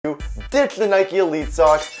ditch the Nike Elite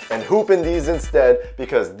socks and hoop in these instead,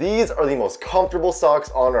 because these are the most comfortable socks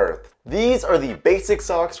on earth. These are the basic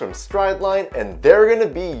socks from Strideline, and they're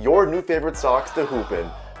gonna be your new favorite socks to hoop in.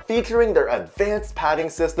 Featuring their advanced padding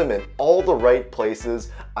system in all the right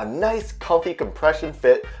places, a nice comfy compression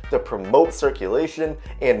fit to promote circulation,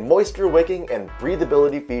 and moisture wicking and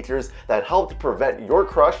breathability features that help to prevent your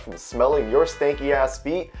crush from smelling your stanky ass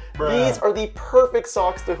feet. These are the perfect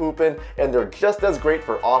socks to hoop in, and they're just as great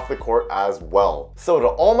for off the court as well. So to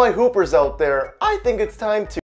all my hoopers out there, I think it's time to